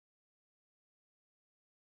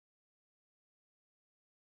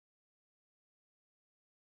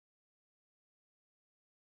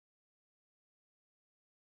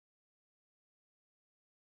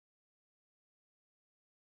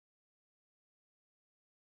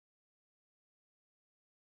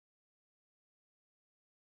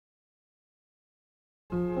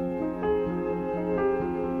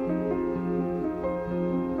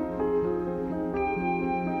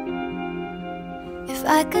If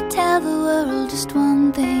I could tell the world just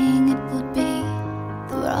one thing, it would be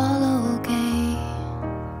that we're all okay.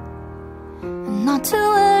 And not to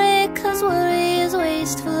worry, 'cause worry is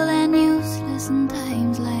wasteful and useless in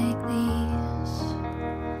times like these.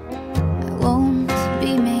 I won't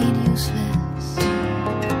be made useless,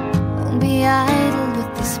 won't be idle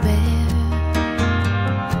with despair.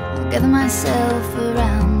 I'll gather myself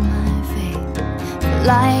around my faith, the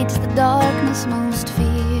light is the darkness most fear.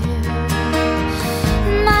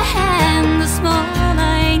 In my hand, the small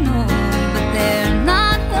I know, but they're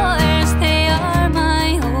not yours, they are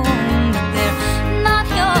my own. But they're not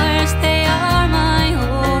yours, they are my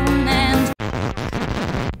own. And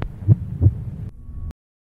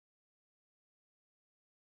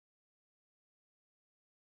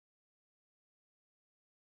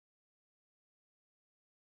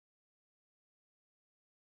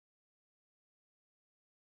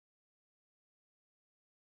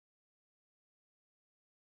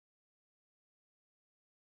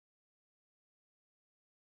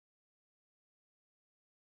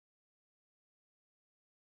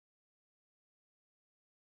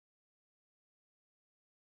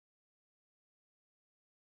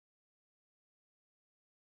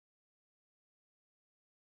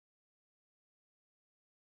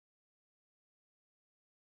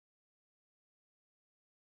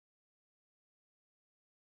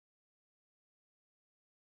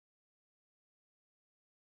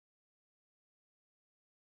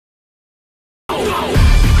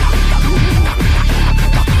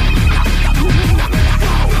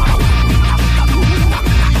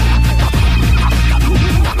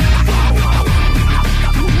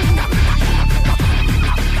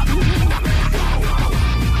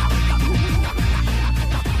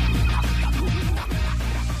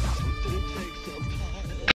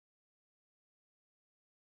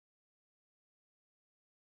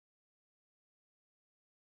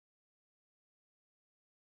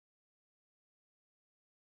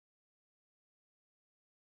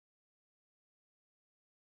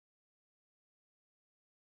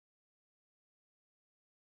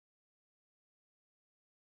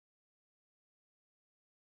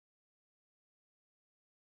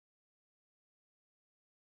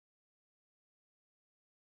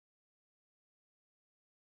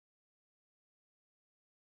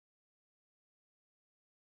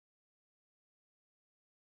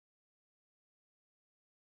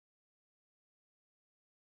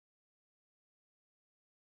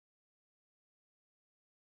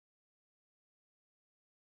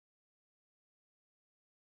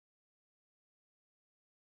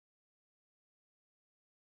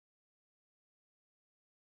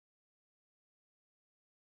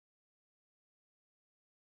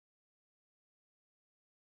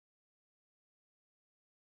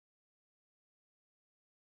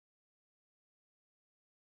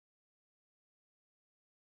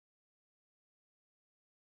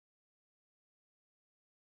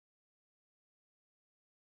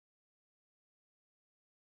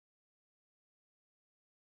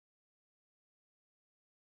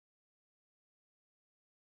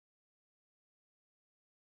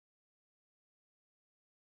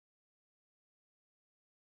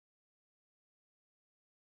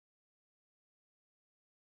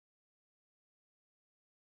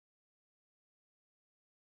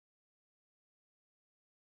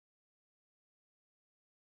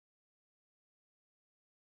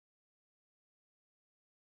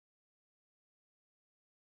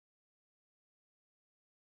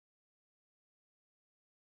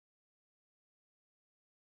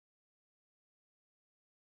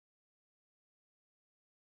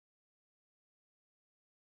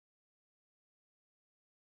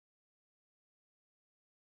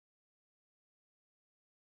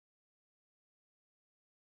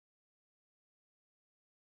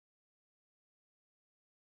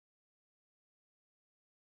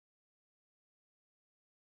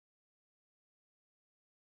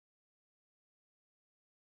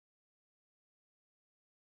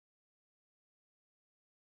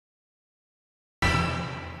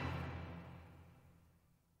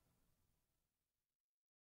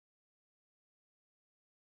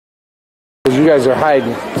You guys are hiding.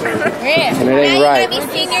 Yeah. And it ain't right.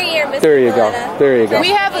 Senior year, Miss There you go. There you go. We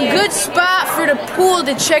have a good spot for the pool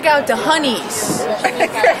to check out the honeys.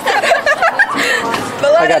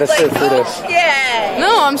 I gotta sit for this. Yeah.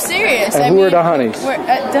 No, I'm serious. And who are the honeys? We're,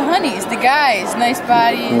 the honeys, the guys, nice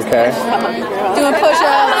bodies. Okay. Doing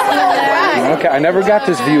push-ups. Okay, I never got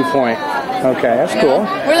this viewpoint. Okay, that's cool.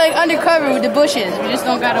 We're like undercover with the bushes. We just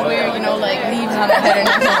don't gotta wear, you know, like leaves on our head or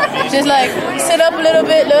nothing. Just like sit up a little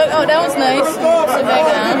bit. Look, oh, that was nice. Sit back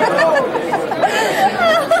down.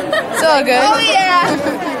 It's all good. Oh yeah.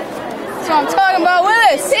 That's what I'm talking about,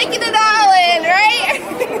 Willis. Taking it all in, right?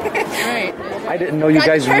 Right. I didn't know you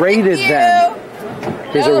guys Perfect rated view. them.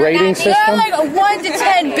 There's a rating It's system? on like a 1 to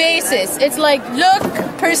 10 basis. It's like look,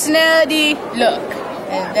 personality, look.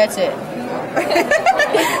 And that's it.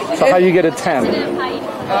 So how you get a 10?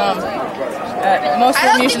 Most of I them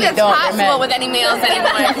don't think usually that's don't. possible with any males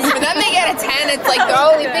anymore. For them to get a 10, it's like they're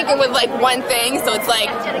only thinking with like one thing, so it's like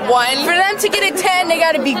one. For them to get a 10, they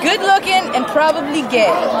gotta be good looking and probably gay.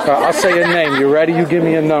 I'll say a name. You ready? You give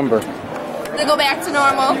me a number. They go back to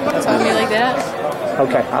normal. Tell me like that?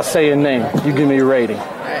 Okay, I'll say a name. You give me a rating.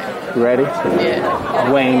 You ready?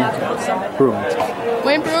 Yeah. Wayne Bruin.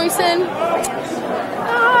 Wayne Brewington?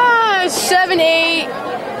 7, 8.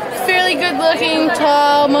 Fairly good looking,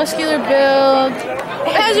 tall, muscular build.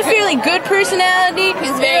 Has a fairly good personality.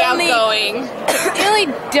 He's very outgoing. The only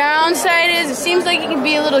downside is it seems like he can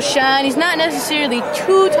be a little shy. He's not necessarily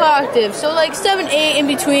too talkative. So like 7, 8 in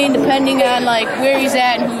between, depending on like where he's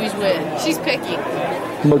at and who he's with. She's picky.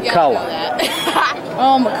 McCullough.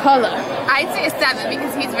 Oh, McCullough. I'd say a 7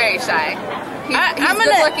 because he's very shy. He's I'm good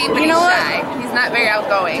gonna- looking, but you he's know what? shy. He's not very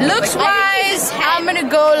outgoing. Looks Like, wise, I'm gonna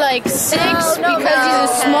go like 6 because he's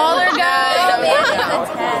a smaller guy.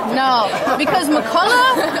 No, because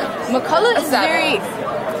McCullough is seven. very.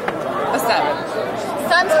 a 7.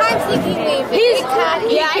 Sometimes he can be very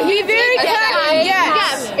cocky. Yeah, he very cocky.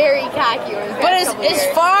 Yes. Yeah, very cocky. But as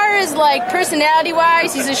far as like personality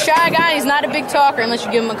wise, he's a shy guy. He's not a big talker unless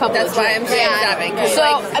you give him a couple That's of why I'm drinks. saying 7. 'Cause, So,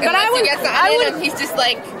 like, but unless I would- he gets I on would- it, he's just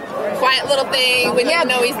like quiet little thing when you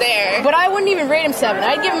know he's there. But I wouldn't even rate him 7.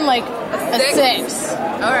 I'd give him like a 6.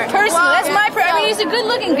 All right. Personally, that's my. I mean, he's a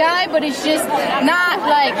good-looking guy, but it's just not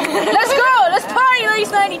like let's go, let's party like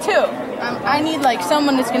he's 92. I need like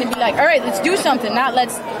someone that's gonna be like, all right, let's do something, not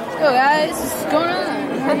let's go, guys. What's going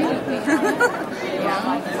on?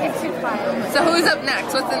 So who's up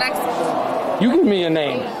next? What's the next? You give me a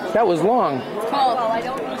name. That was long. Cole.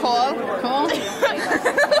 Cole.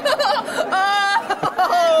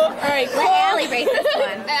 All right, Cole. Allie rate this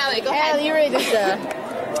one. Allie, go ahead. Allie, you rate this.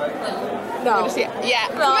 No. Yeah.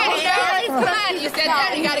 Come on, guys. Come on. You said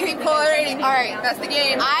that. You gotta get Cole a rating. All right. That's the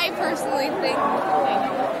game. I personally think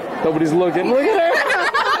Nobody's looking. Look at her.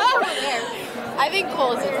 I think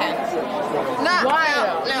Cole's a 10. No. Why?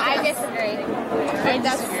 No. I disagree. I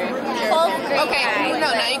disagree. Cole's a great Okay. guy. No.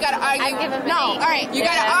 Now you gotta argue. I give him an No. 8. All right. You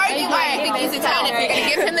gotta argue why I think he's a 10. If you're Right. gonna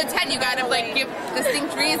give him the 10, you gotta like give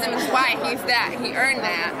distinct reasons why he's that. He earned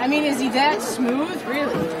that. I mean, is he that smooth?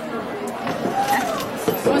 Really?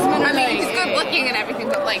 I mean, he's good looking and everything,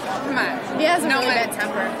 but like, come on. He has a No really one- bad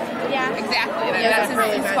temper. Yeah. Exactly. Yeah, That's that's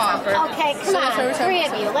really his bad fault. temper. Okay, come on, 3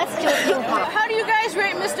 of you. Let's do a ping pong. How do you guys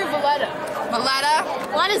rate Mr. Valletta? Maletta,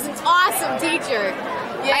 One is an awesome teacher.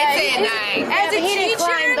 I'd say a 9. As a He didn't teacher,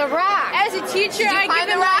 climb the rock. as a teacher, I climb give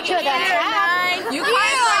the him rock like to an the 8 or top? 9. You He's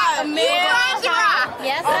climbed the rock. a You male. climbed the rock.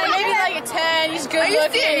 Yes, Oh, I maybe did. like a 10. He's good Are you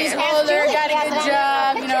looking. serious? He's older. Julie, Got a yes, good I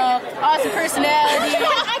job. You know, awesome personality.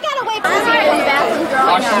 I gotta wait for the bathroom girl.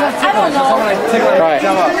 I don't know. All right.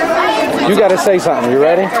 You got to say something. You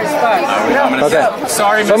ready? Okay.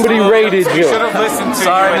 Sorry, Mr. Somebody Williams. rated We you. should have listened to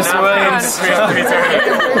Sorry, you. Mr. Williams.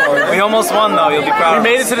 We almost won, though. You'll be proud. We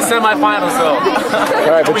made it to the semifinals, though.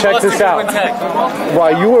 All right, but check this out.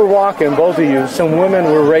 While you were walking, both of you, some women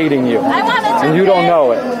were rating you, and you don't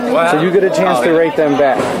know it. So you get a chance to rate them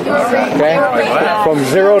back. Okay? From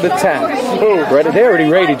 0 to 10. Ready? They already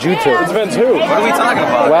rated you two. Depends who. What are we talking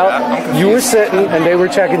about? Well, you were sitting, and they were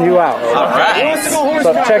checking you out. All right.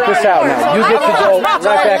 So check this out now. You get to go right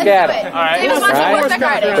back at it. All right. All right?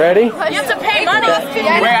 Ready? You have to pay money. Wait,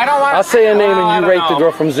 I don't want. I'll say a name I and you don't rate the know.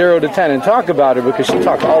 girl from 0 to 10 and talk about her because she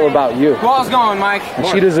talked all about you. Ball's going, Mike. And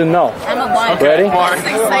she doesn't know. I'm a blind. Ready?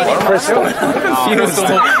 Crystal.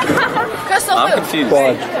 Crystal. Crystal I'm who? confused. Go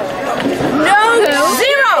on. No, 0.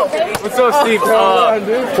 What's up, Steve?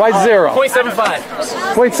 Why 0? 0.75.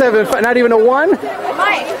 0.7, not even a 1? I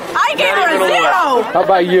gave her a 0. How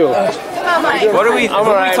about you? What are we? I'm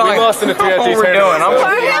alright. We lost in the 3 What out are we of 10. doing? I'm You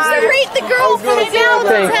have to rate the girl from 0 to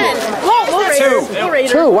Thank 10. you. We'll rate her. We'll rate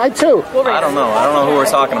her. 2, why 2? I don't know. I don't know who we're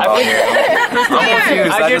talking about here. I'm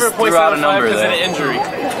confused. I I gave her just threw out a 0.75 number because of an there. injury.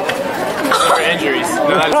 Or injuries.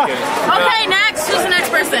 No, I'm just kidding. Okay, next. Who's the next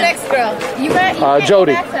person? Next girl.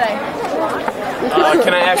 Jody. Can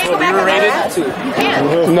I ask what we were rated?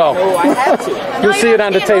 No. You'll see it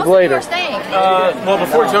on the tape later. Well,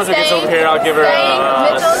 before Jojo gets over here, I'll give her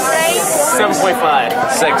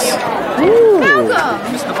 7.5. 6.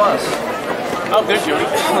 Missed the bus. Oh, there's Jody.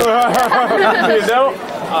 No,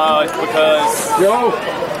 because Yo.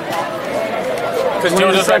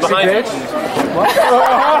 Jojo's right behind me. I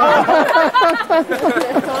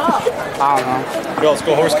don't know. Yo, let's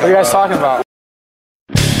go horse What are you guys talking about?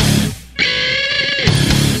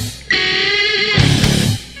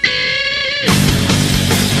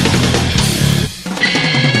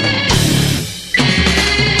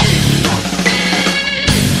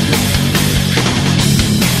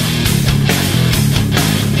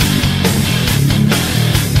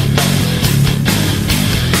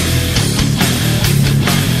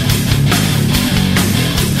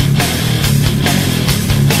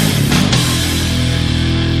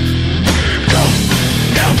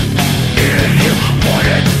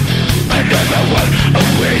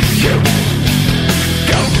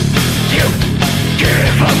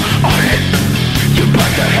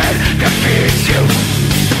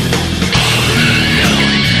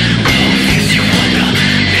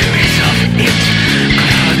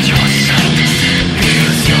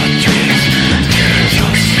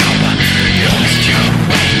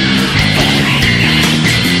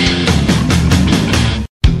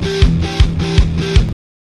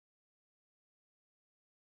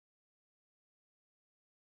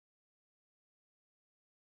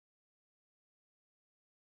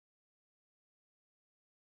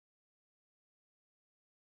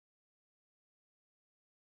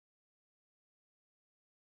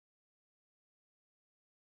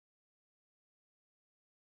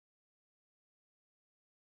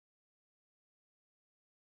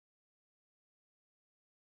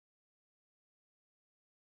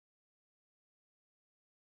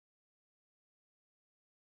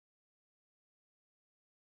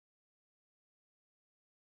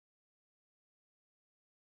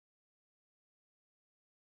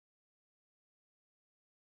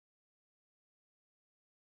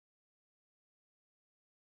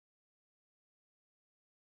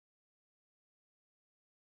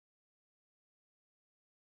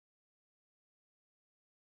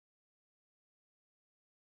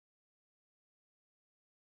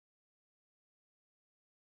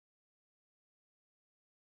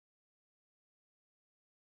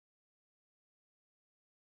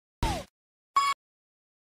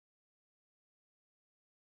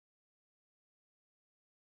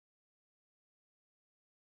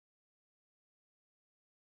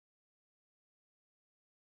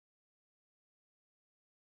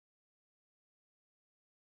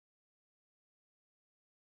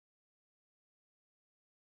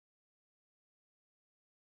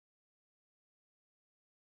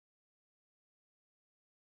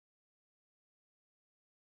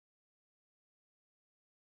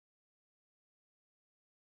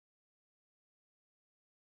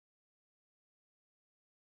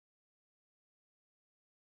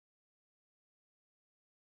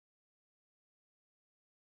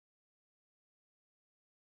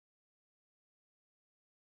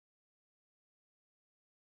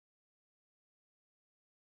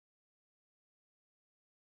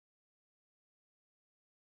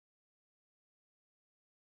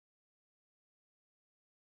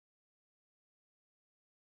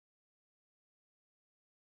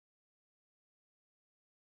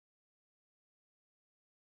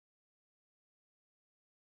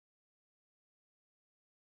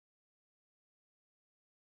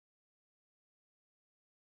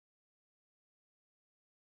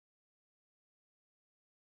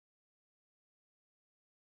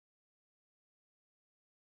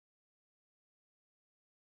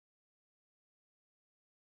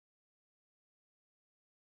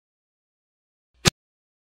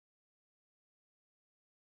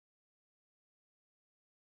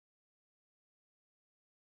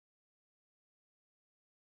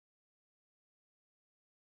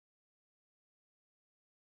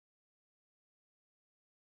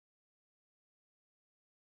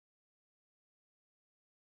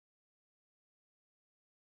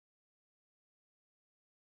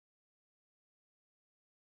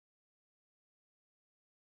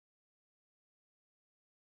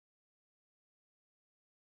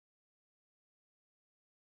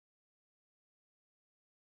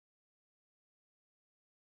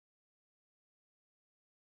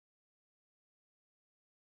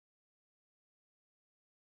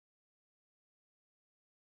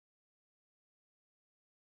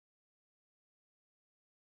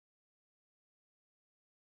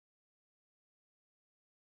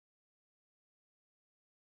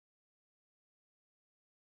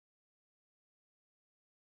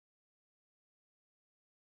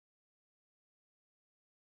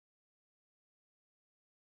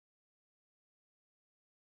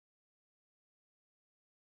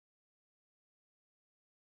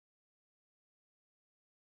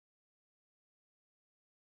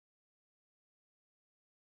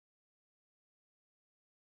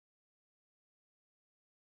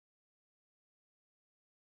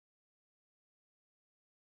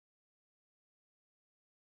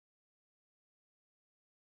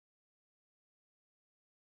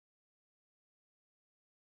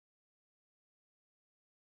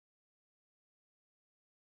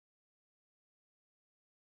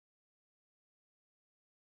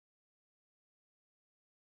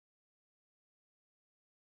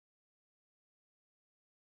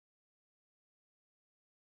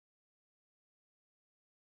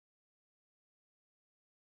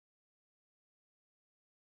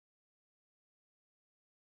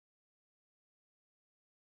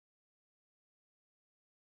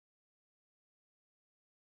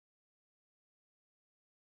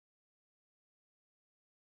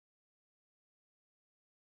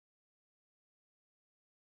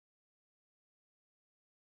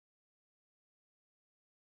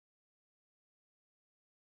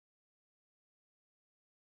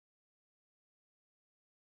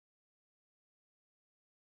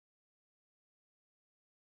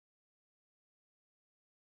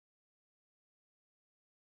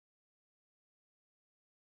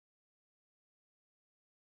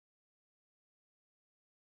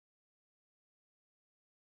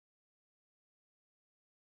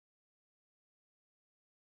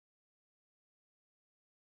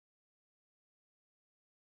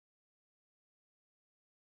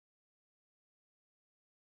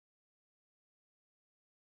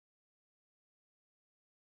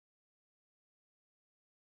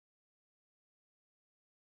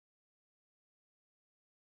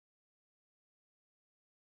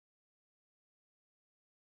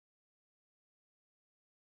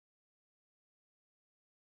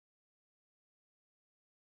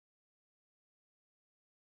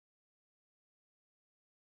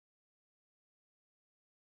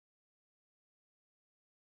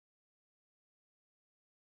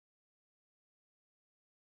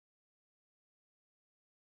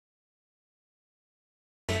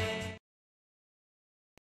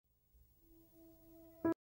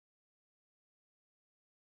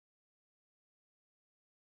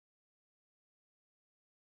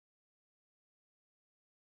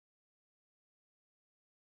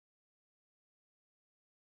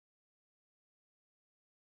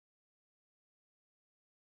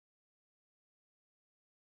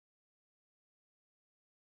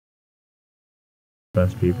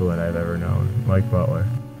 Best people that I've ever known, Mike Butler.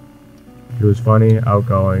 He was funny,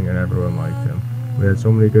 outgoing, and everyone liked him. We had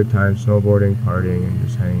so many good times snowboarding, partying, and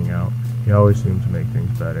just hanging out. He always seemed to make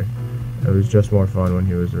things better. It was just more fun when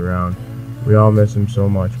he was around. We all miss him so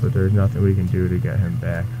much, but there's nothing we can do to get him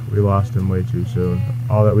back. We lost him way too soon.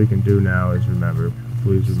 All that we can do now is remember.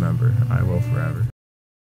 Please remember, I will forever.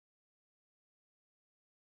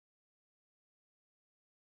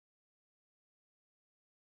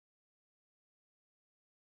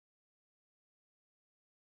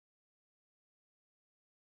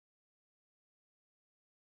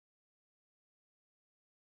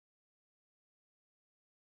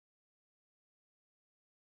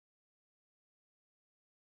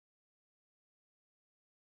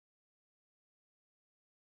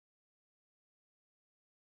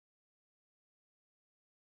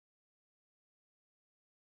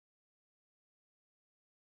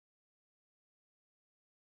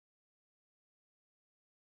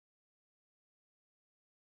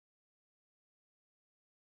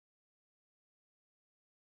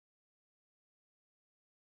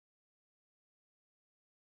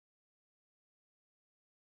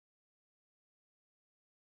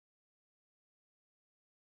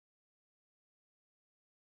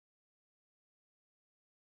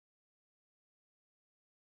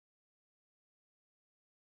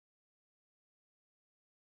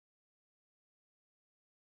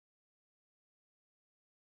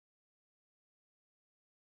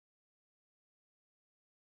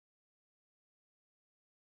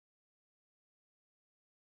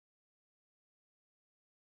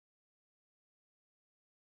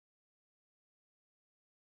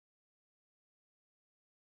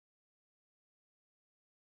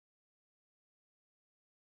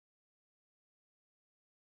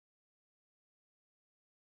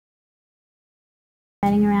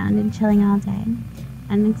 Riding around and chilling all day.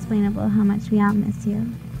 Unexplainable how much we all miss you.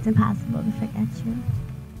 It's impossible to forget you.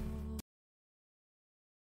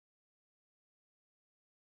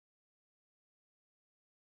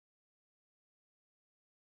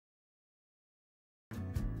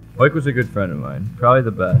 Mike was a good friend of mine, probably the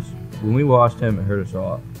best. When we lost him, it hurt us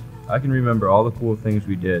all. I can remember all the cool things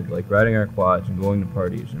we did, like riding our quads and going to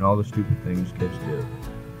parties and all the stupid things kids do.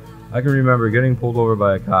 I can remember getting pulled over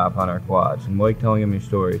by a cop on our quads and Mike telling him a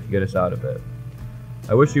story to get us out of it.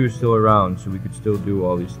 I wish he was still around so we could still do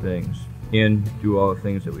all these things, and do all the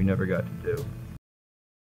things that we never got to do.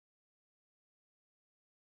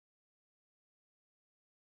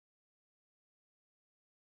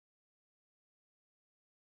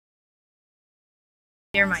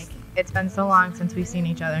 Dear Mike, it's been so long since we've seen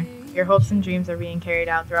each other. Your hopes and dreams are being carried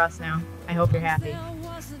out through us now. I hope you're happy.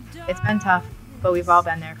 It's been tough, but we've all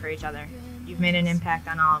been there for each other. You've made an impact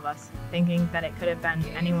on all of us, thinking that it could have been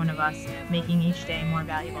any one of us, making each day more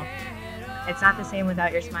valuable. It's not the same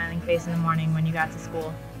without your smiling face in the morning when you got to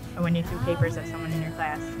school, or when you threw papers at someone in your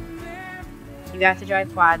class. You got to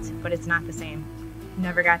drive quads, but it's not the same. You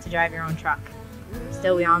never got to drive your own truck.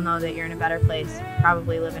 Still, we all know that you're in a better place,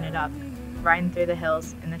 probably living it up, riding through the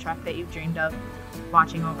hills in the truck that you've dreamed of,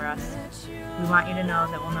 watching over us. We want you to know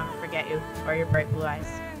that we'll never forget you or your bright blue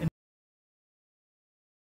eyes.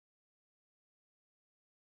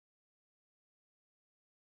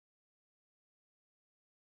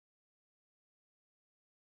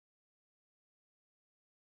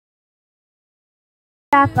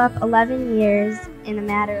 Wrap up 11 years in a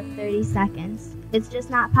matter of 30 seconds. It's just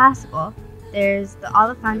not possible. There's all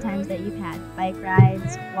the fun times that you've had. Bike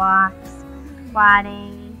rides, walks,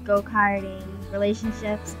 quadding, go-karting,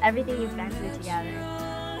 relationships, everything you've been through together.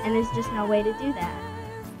 And there's just no way to do that.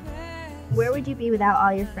 Where would you be without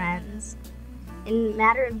all your friends? In a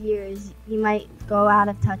matter of years, you might go out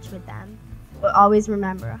of touch with them. But always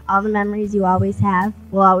remember, all the memories you always have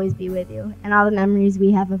will always be with you. And all the memories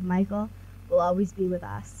we have of Michael will always be with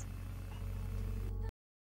us.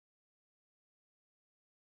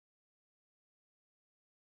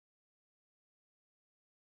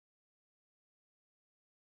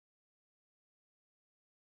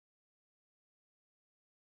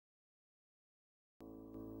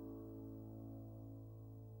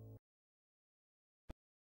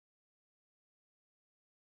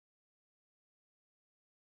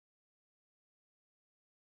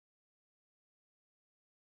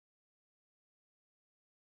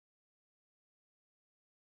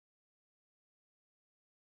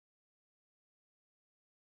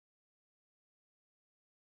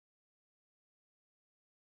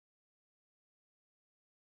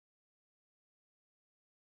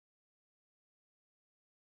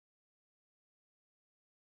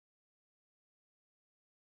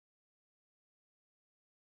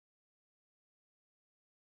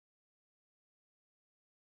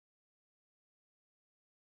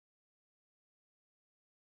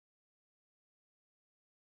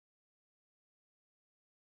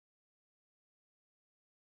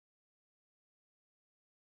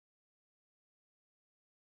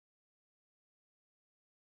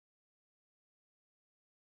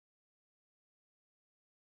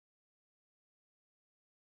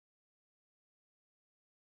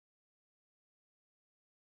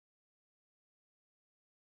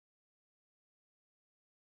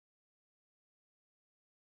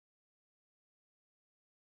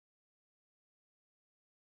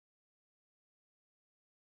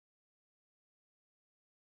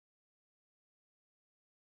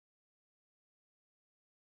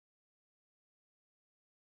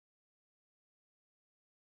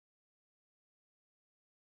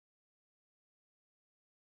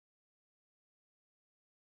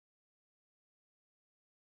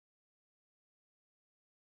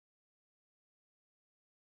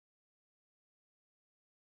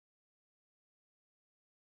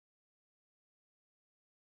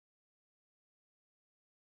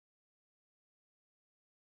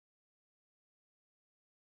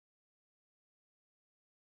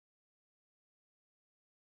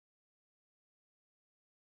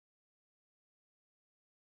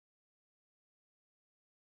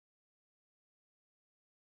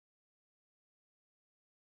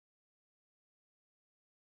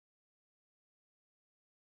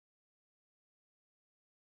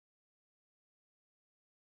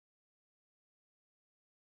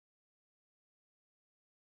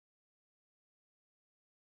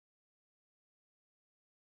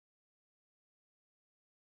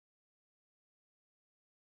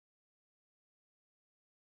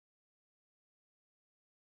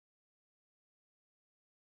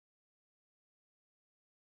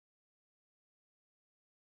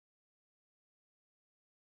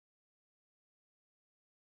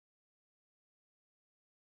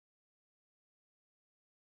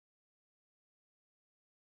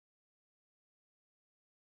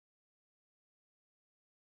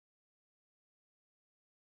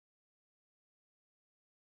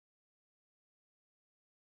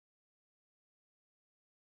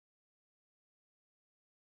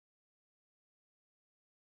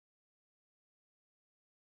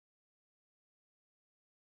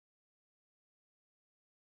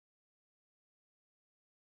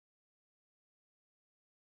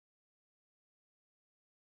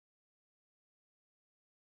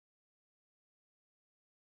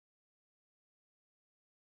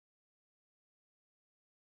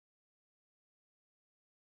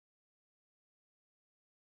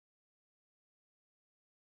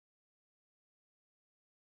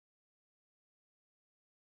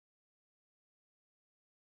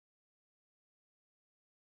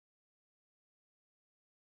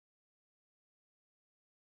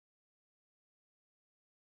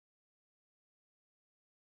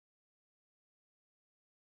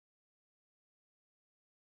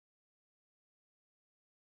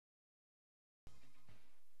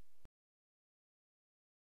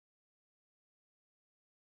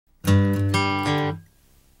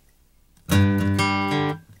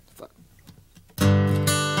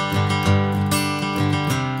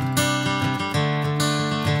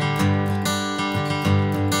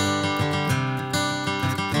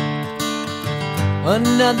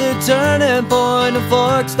 Another turning point, a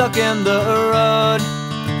fork stuck in the road.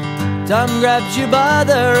 Time grabs you by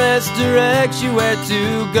the wrist, directs you where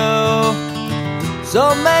to go.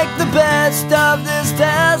 So make the best of this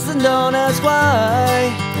test and don't ask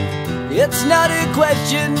why. It's not a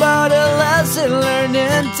question but a lesson learned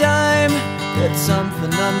in time. It's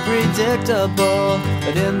something unpredictable,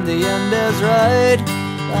 but in the end is right.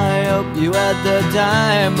 I hope you had the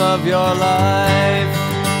time of your life.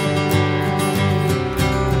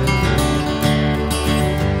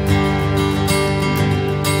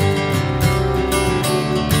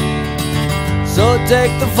 So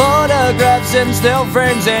take the photographs and still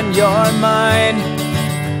frames in your mind,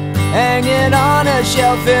 hanging on a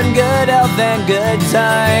shelf in good health and good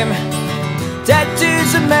time.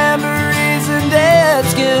 Tattoos and memories and dead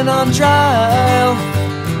skin on trial.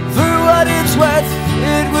 For what it's worth,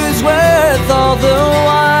 it was worth all the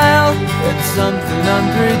while. It's something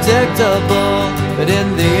unpredictable, but in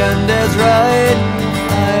the end is right.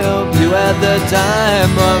 I hope you had the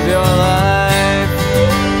time of your life.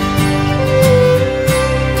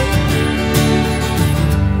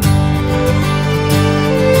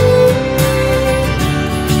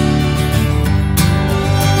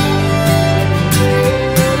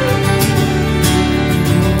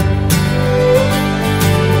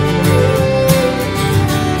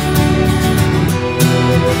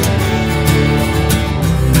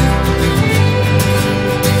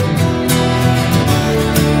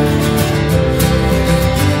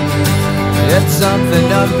 It's something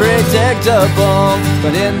unpredictable,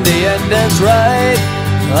 but in the end it's right.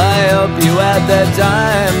 I hope you had the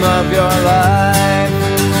time of your life.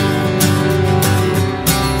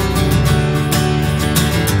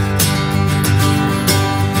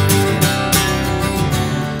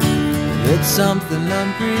 It's something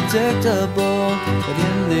unpredictable, but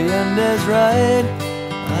in the end is right.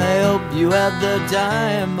 I hope you had the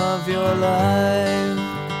time of your life.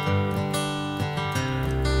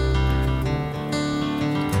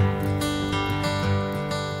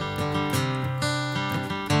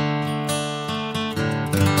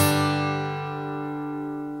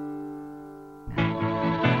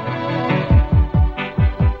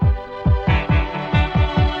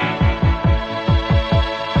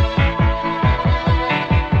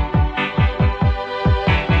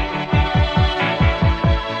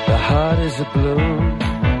 Is a balloon,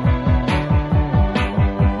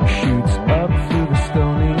 shoots up through the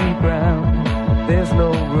stony ground. There's no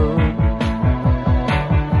room,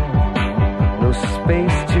 no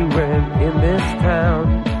space to rent in this town.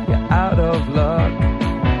 You're out of luck,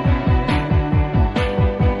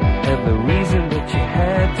 and the reason that you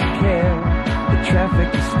had to care, the traffic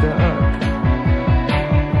is stuck,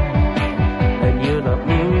 and you're not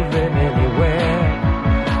moving anywhere.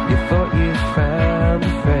 You thought you found a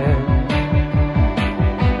friend,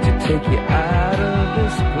 take you out of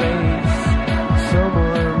this place,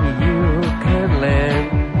 someone you can lend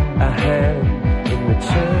a hand in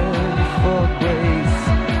return for grace.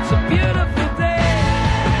 It's a beautiful day.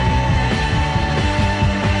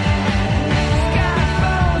 Sky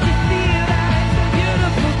falls, you feel like it's a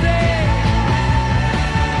beautiful day.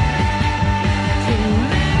 To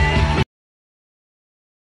live it.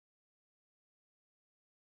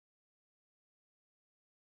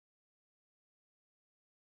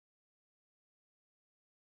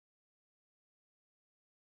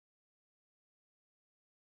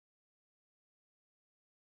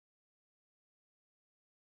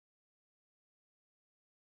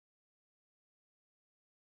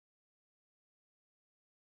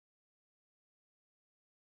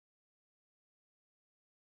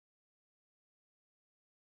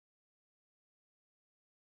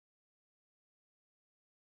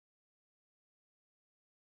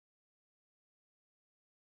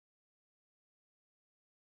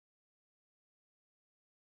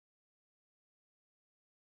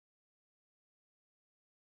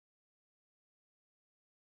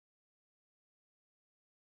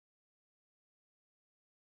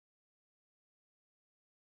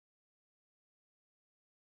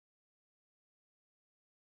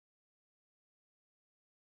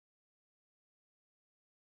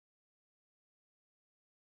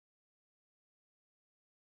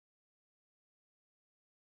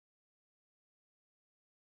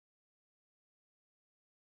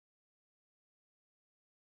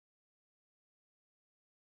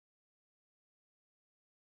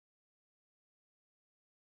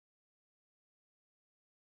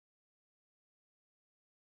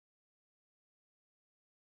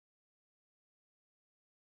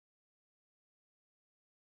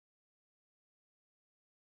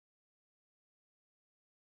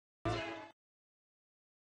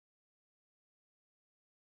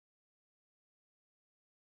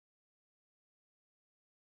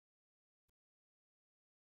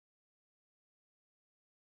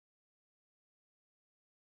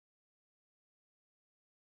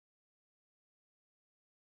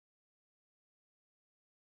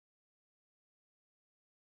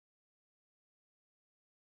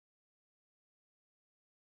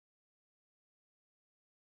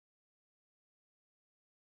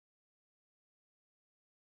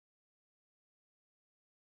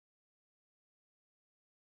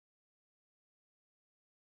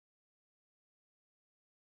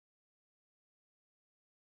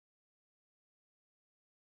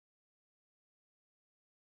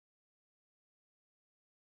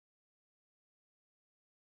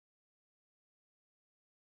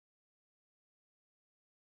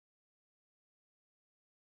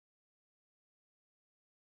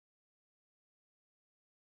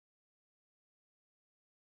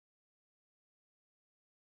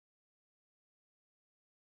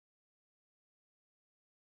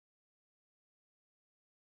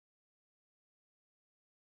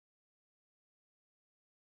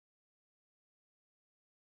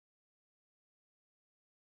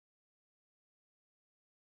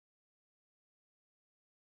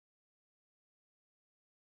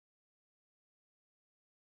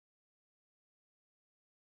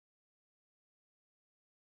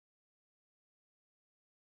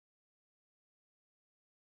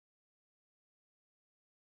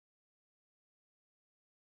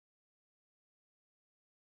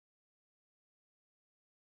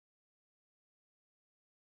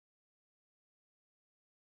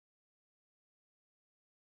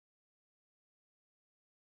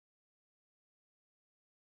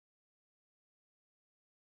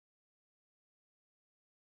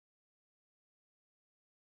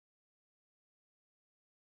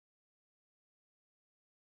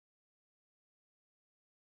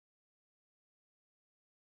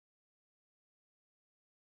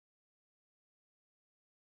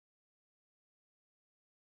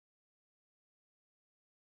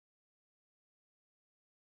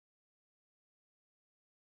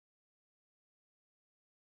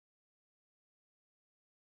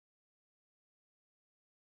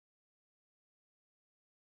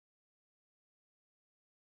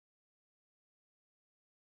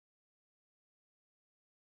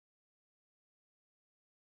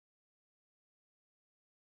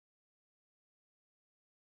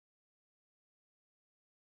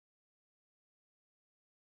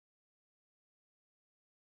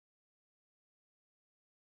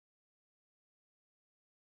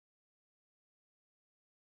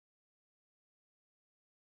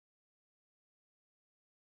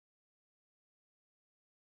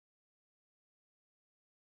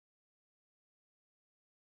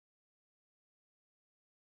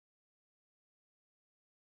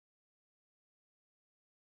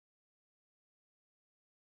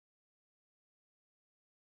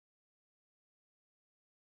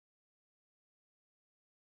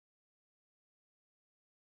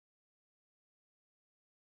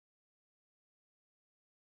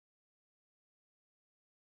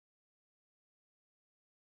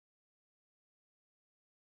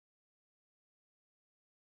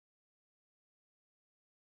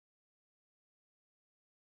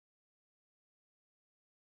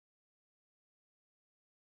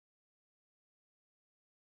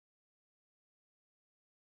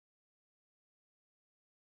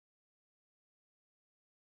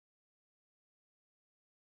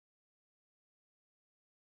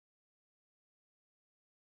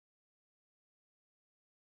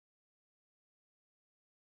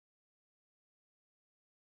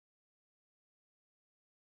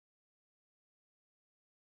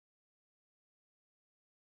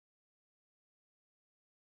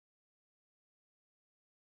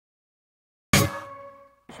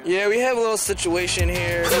 Yeah, we have a little situation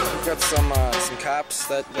here. We've got some cops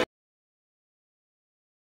that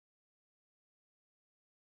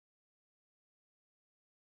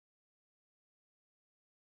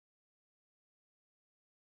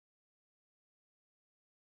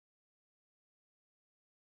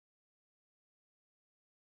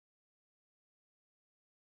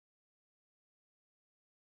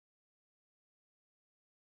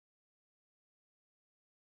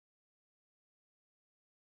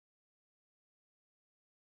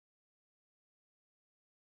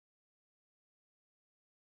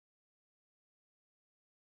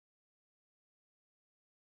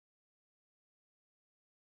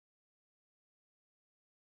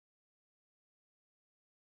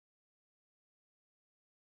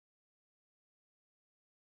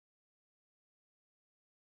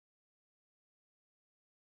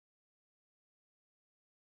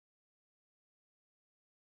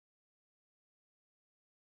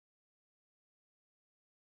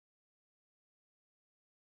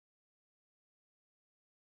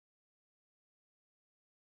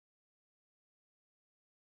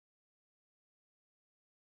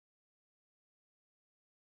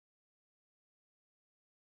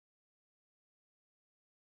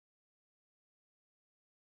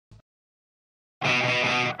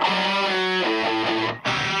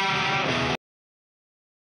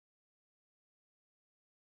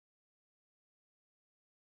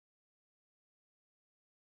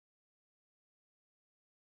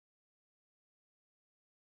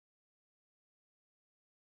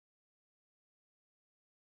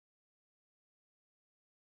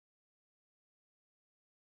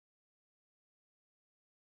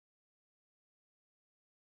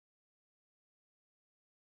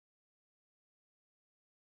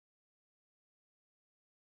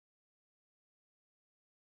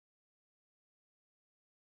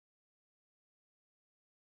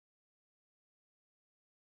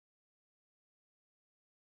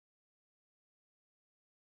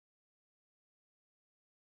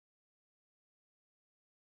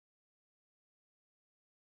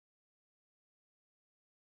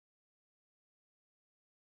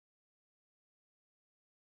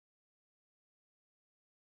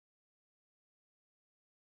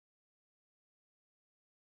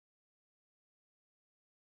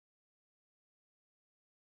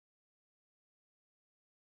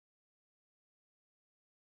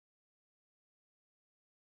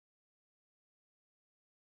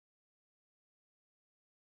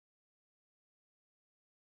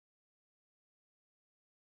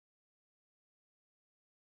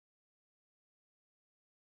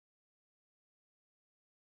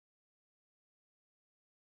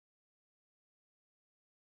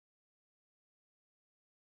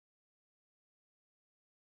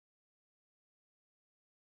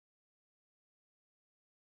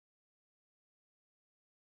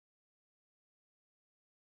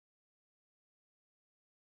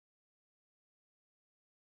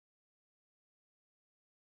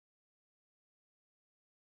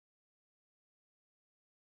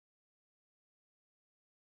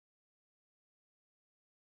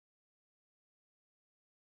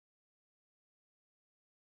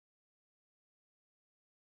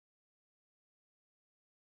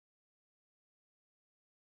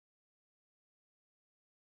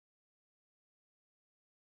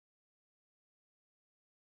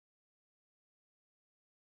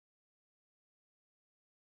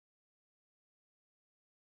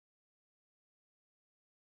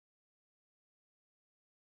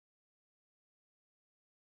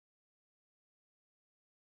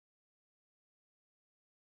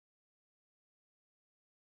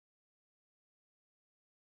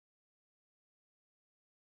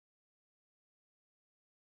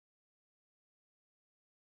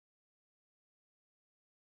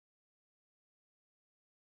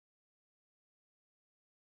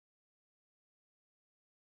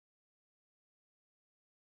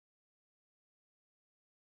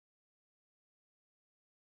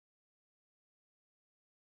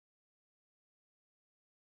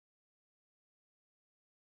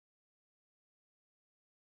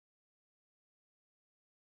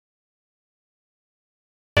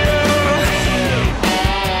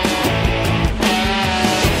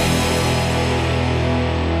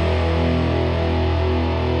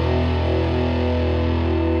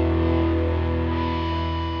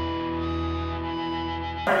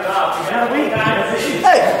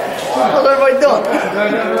Hey, how's everybody doing?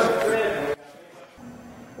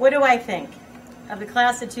 What do I think of the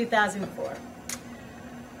class of 2004?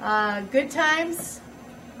 Good times,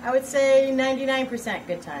 I would say 99%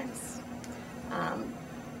 good times.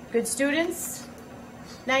 Good students,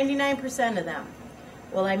 99% of them.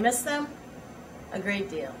 Will I miss them? A great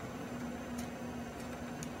deal.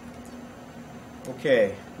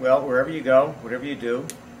 Okay, well, wherever you go, whatever you do,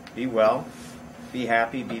 be well, be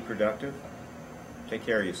happy, be productive. Take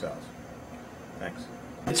care of yourselves. Thanks.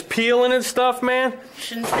 It's peeling and stuff, man.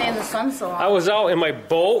 Shouldn't stay in the sun so long. I was out in my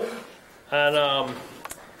boat on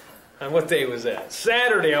what day was that?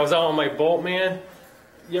 Saturday. I was out on my boat, man.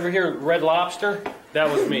 You ever hear Red Lobster? That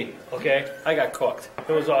was me. Okay, I got cooked.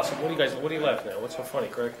 It was awesome. What are you laughing at? What's so funny,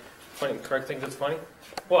 Craig? Funny? Craig thinks it's funny?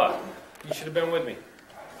 What? You should have been with me.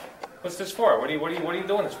 What's this for? What are you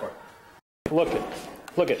doing this for? Look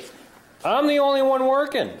it. I'm the only one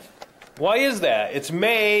working. Why is that? It's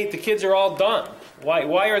May. The kids are all done.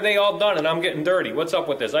 Why are they all done and I'm getting dirty? What's up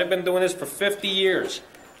with this? I've been doing this for 50 years.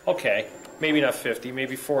 Okay, maybe not 50,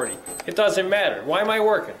 maybe 40. It doesn't matter. Why am I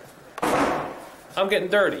working? I'm getting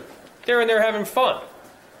dirty. They're in there having fun.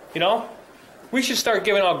 You know? We should start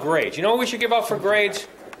giving out grades. You know what we should give out for grades?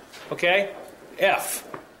 Okay? F.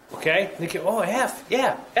 Okay? They go, oh, F.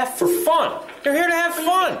 Yeah, F for fun. They're here to have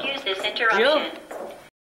fun. Excuse this interruption. You know?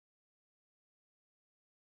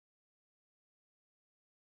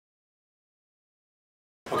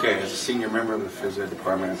 Okay, as a senior member of the phys ed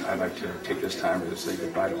department, I'd like to take this time to say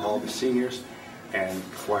goodbye to all the seniors. And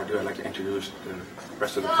before I do, I'd like to introduce the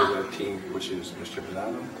rest of the phys ed team, which is Mr.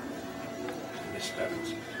 Pizzano and Ms.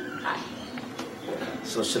 Evans. Hi.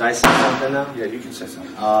 So should I say something now? Yeah, you can say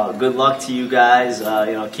something. Good luck to you guys.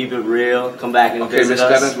 Keep it real. Come back and visit Ms.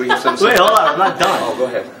 us. Evans, will you say something? Wait, hold on. I'm not done. Oh, go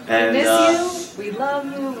ahead. And, we miss you. We love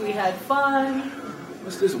you. We had fun.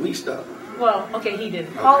 What's this we stuff? Well, okay, he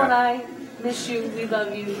did. Paul and I miss you. We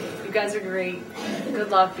love you. You guys are great. Good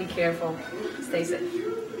luck. Be careful. Stay safe.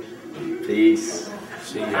 Peace.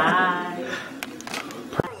 See ya. Bye.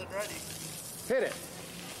 Hit it.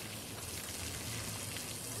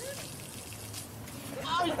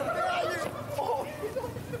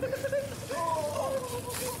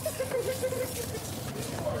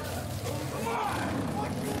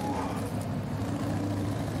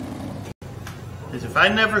 If I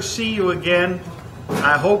never see you again,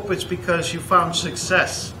 I hope it's because you found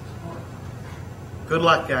success. Good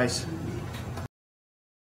luck, guys.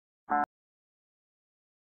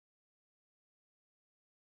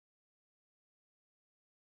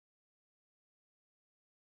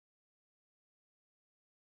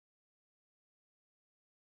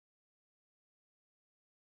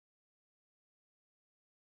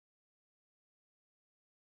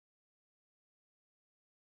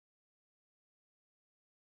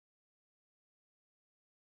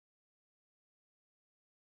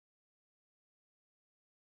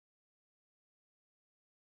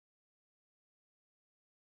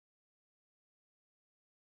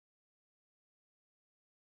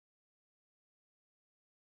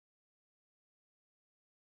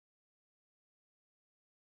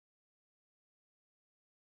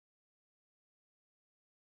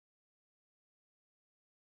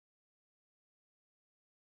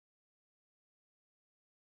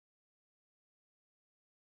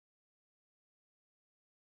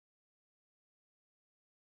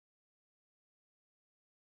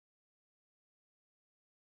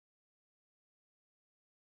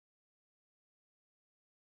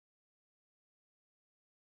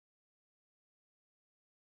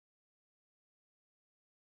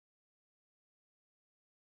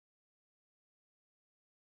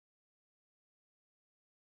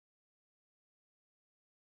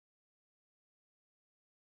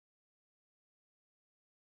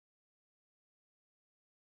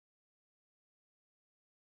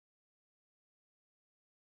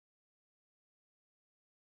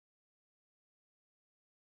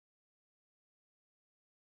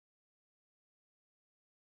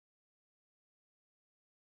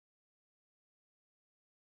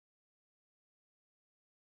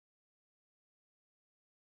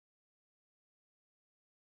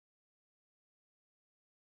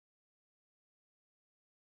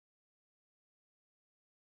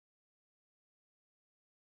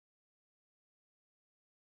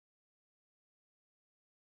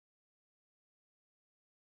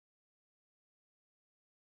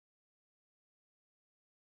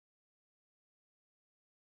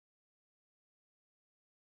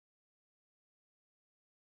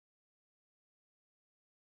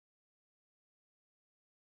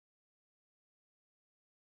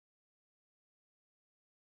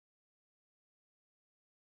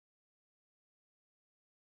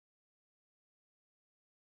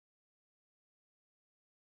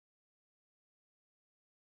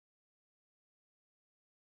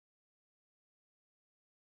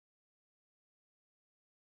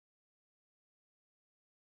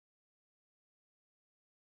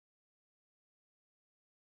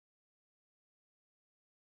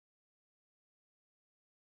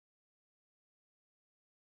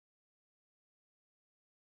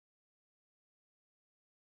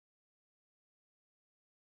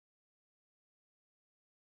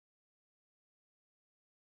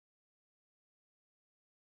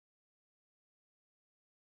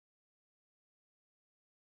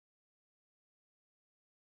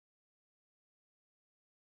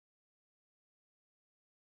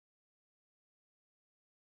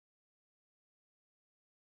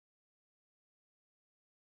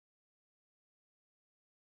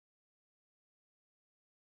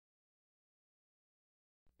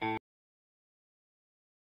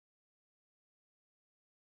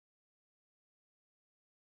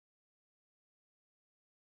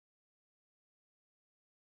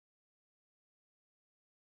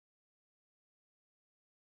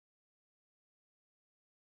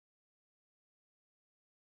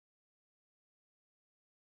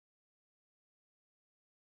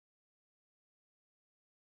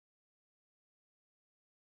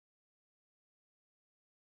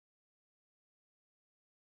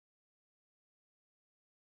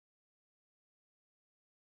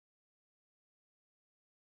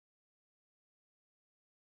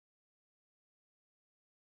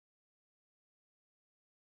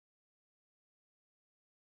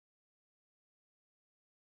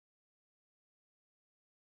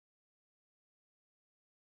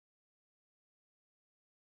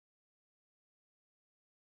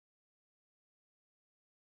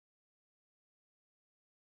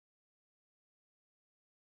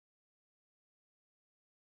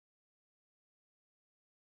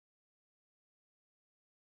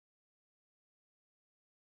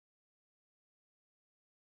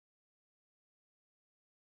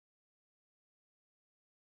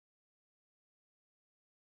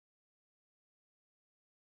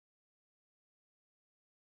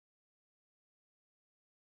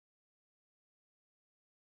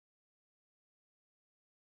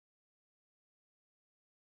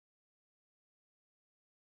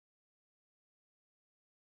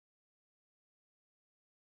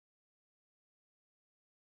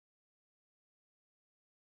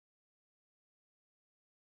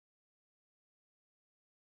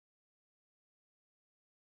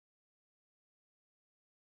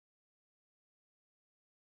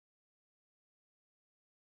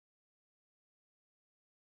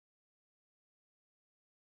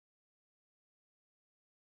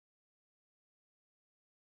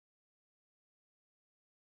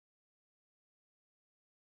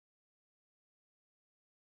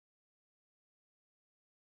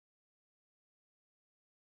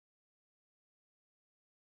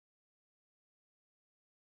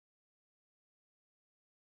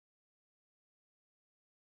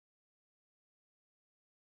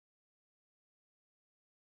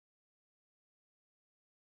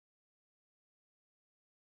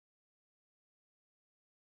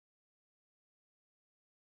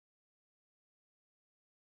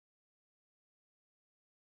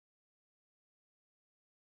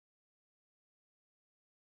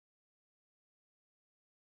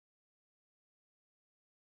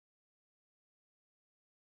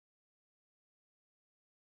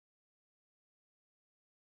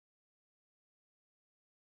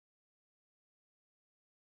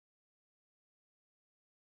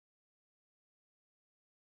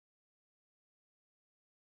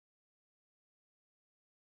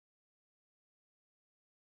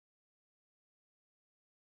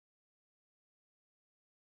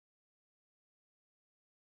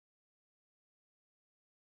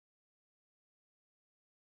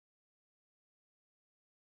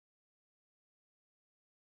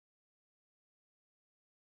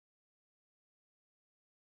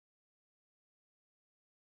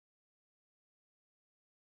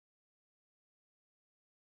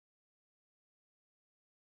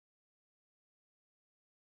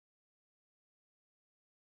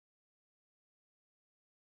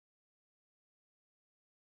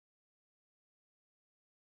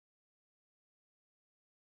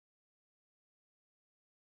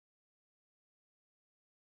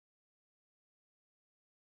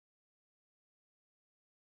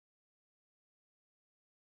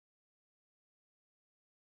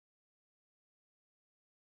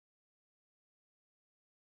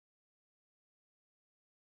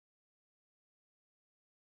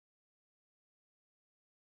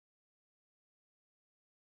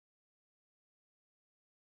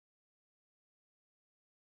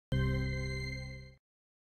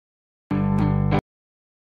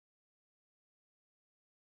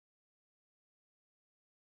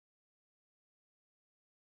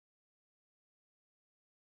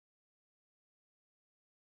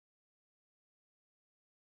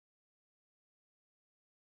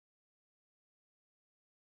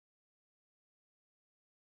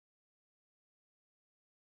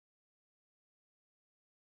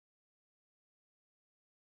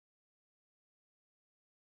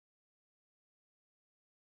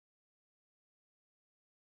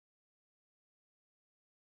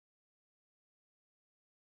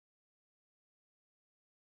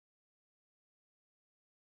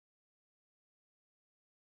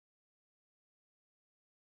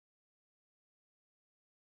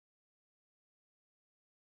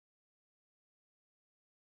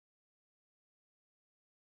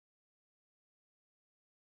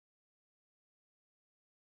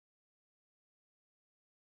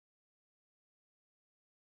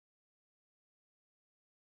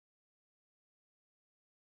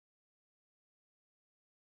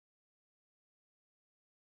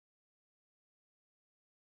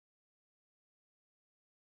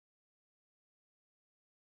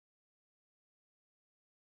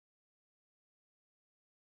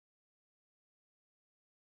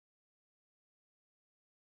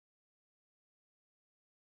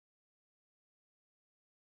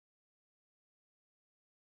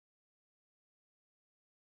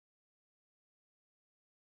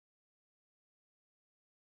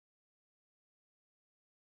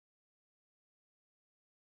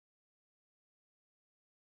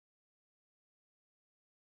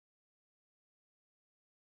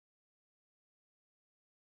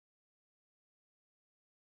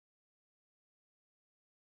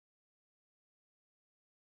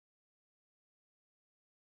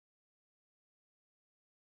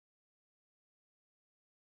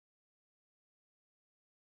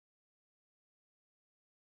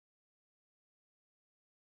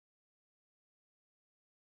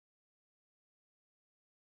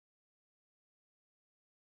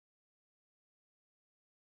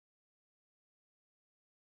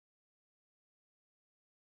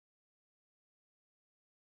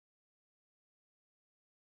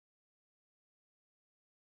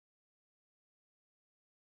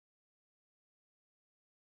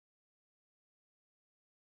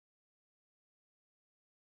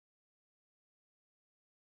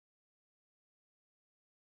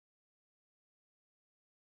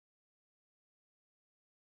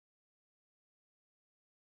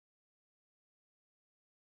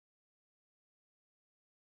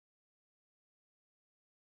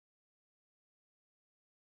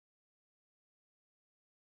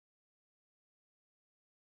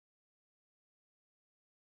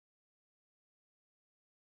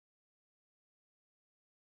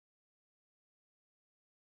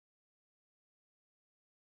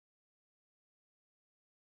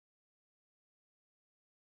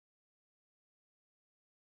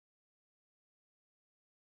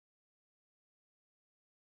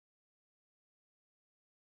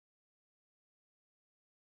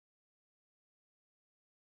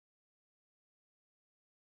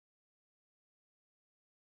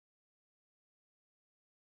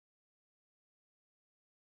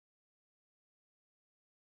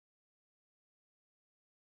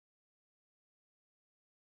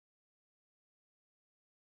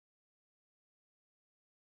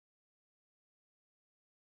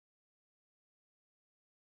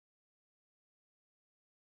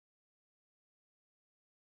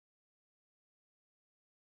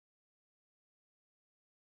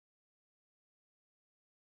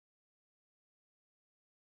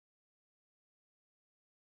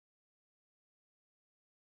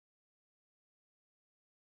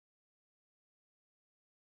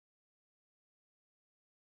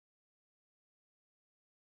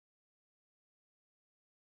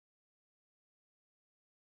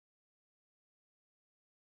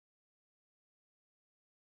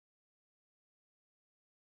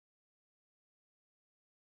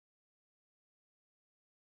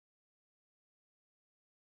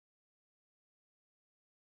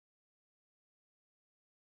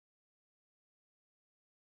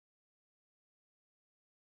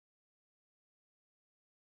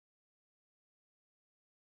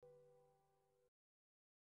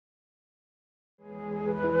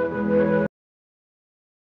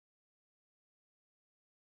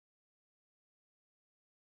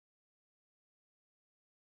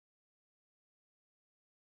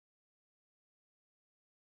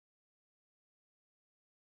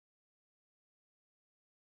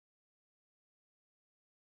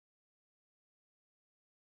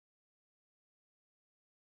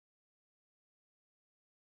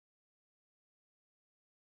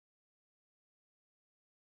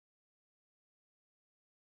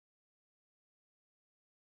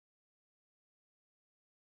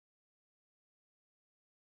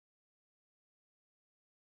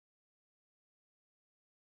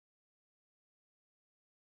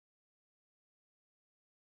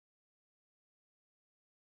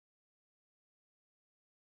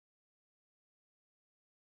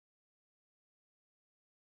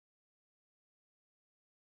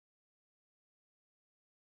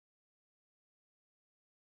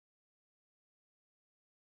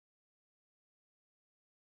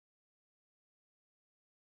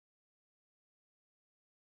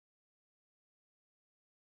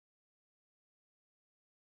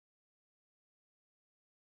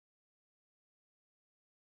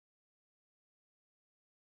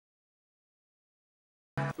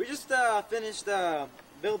 We just finished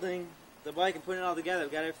building the bike and putting it all together.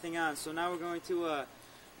 We got everything on, so now we're going to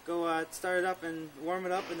go start it up and warm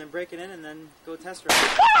it up and then break it in and then go test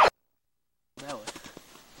ride. That way.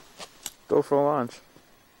 Go for lunch.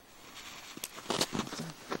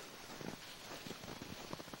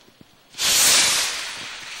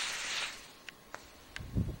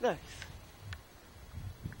 Nice.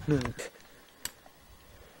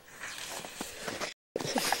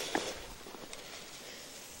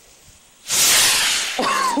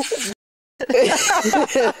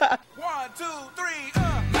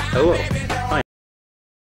 Hello. Hi.